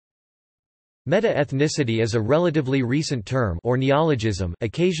Meta-ethnicity is a relatively recent term or neologism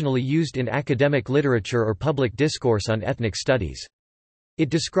occasionally used in academic literature or public discourse on ethnic studies.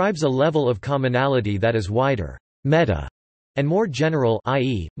 It describes a level of commonality that is wider, meta, and more general,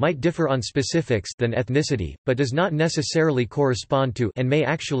 i.e., might differ on specifics than ethnicity, but does not necessarily correspond to and may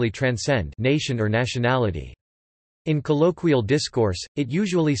actually transcend nation or nationality. In colloquial discourse, it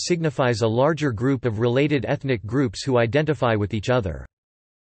usually signifies a larger group of related ethnic groups who identify with each other.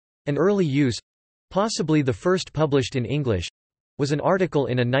 An early use, possibly the first published in English, was an article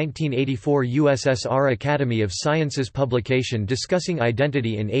in a 1984 USSR Academy of Sciences publication discussing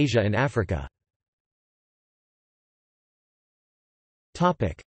identity in Asia and Africa.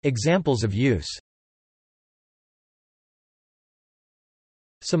 Examples of use.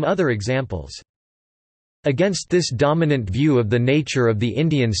 Some other examples. Against this dominant view of the nature of the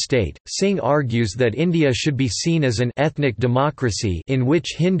Indian state, Singh argues that India should be seen as an ethnic democracy in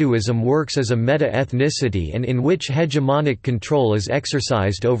which Hinduism works as a meta-ethnicity and in which hegemonic control is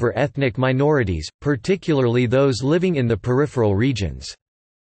exercised over ethnic minorities, particularly those living in the peripheral regions.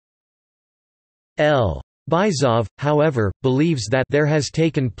 L. Byzov, however, believes that there has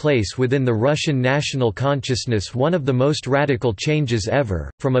taken place within the Russian national consciousness one of the most radical changes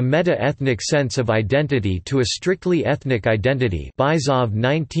ever, from a meta-ethnic sense of identity to a strictly ethnic identity. Byzov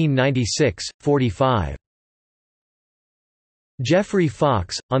 1996, 45. Jeffrey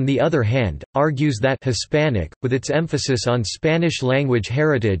Fox, on the other hand, argues that Hispanic, with its emphasis on Spanish-language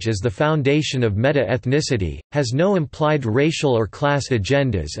heritage as the foundation of meta-ethnicity, has no implied racial or class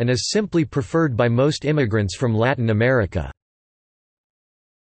agendas and is simply preferred by most immigrants from Latin America.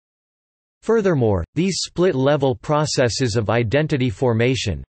 Furthermore, these split-level processes of identity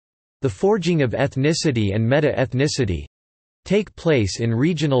formation—the forging of ethnicity and meta-ethnicity, take place in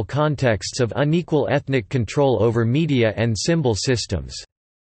regional contexts of unequal ethnic control over media and symbol systems.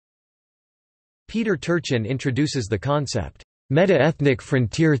 Peter Turchin introduces the concept, meta-ethnic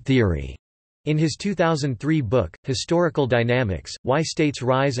frontier theory, in his 2003 book, Historical Dynamics, Why States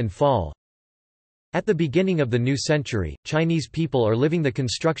Rise and Fall. At the beginning of the new century, Chinese people are living the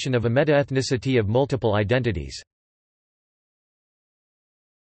construction of a meta-ethnicity of multiple identities.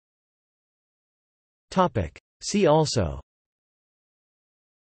 See also: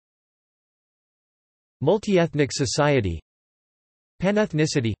 multi-ethnic society,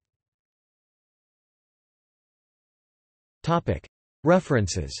 panethnicity.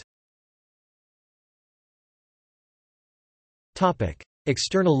 References.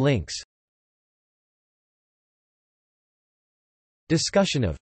 External links. Discussion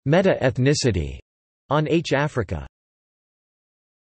of meta-ethnicity on H Africa.